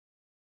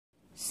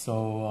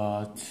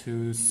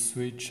To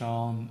switch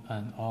on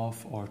and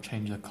off or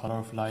change the color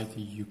of light,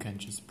 you can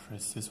just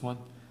press this one.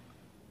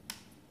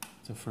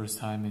 The first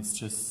time it's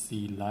just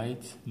the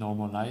light,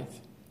 normal light.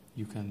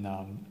 You can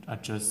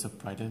adjust the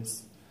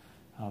brightness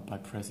by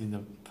pressing the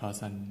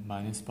plus and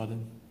minus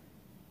button.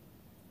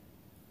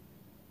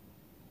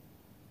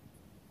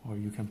 Or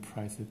you can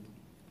press it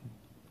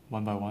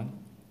one by one.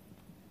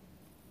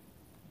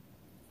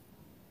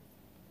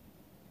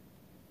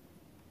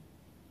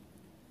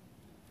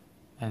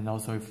 And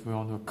also if we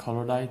want to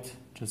color light,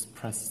 just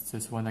press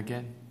this one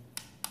again.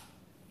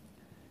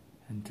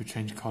 And to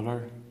change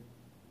color,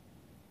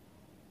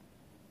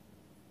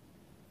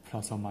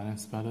 plus or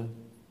minus button.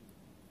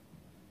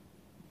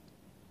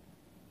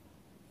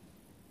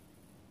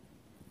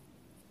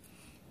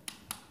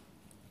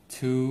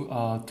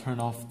 To turn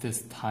off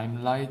this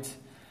time light,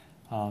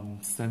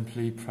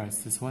 simply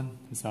press this one.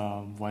 It's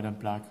a white and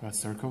black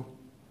circle.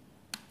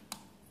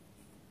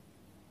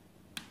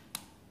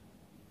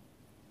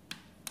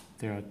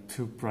 There are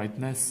two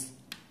brightness,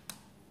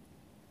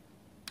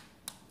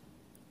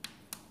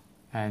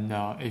 and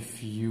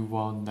if you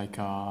want like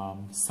a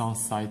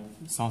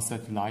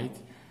sunset light,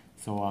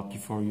 so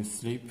before you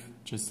sleep,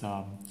 just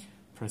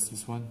press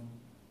this one,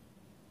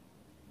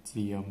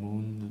 the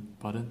moon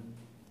button.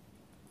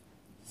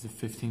 It's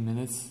 15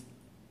 minutes,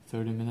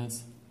 30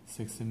 minutes,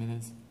 60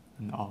 minutes,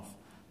 and off.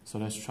 So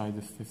let's try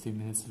the 15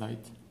 minutes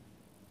light.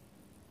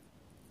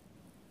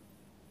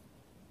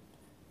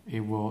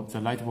 The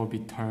light will be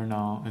turned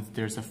on if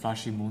there's a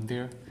flashy moon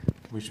there,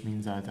 which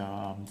means that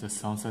the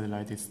sunset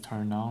light is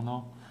turned on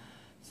now.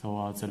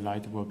 So the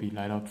light will be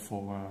lit up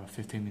for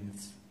 15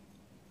 minutes.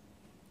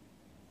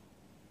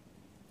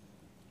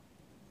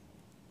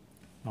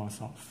 Now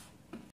it's off.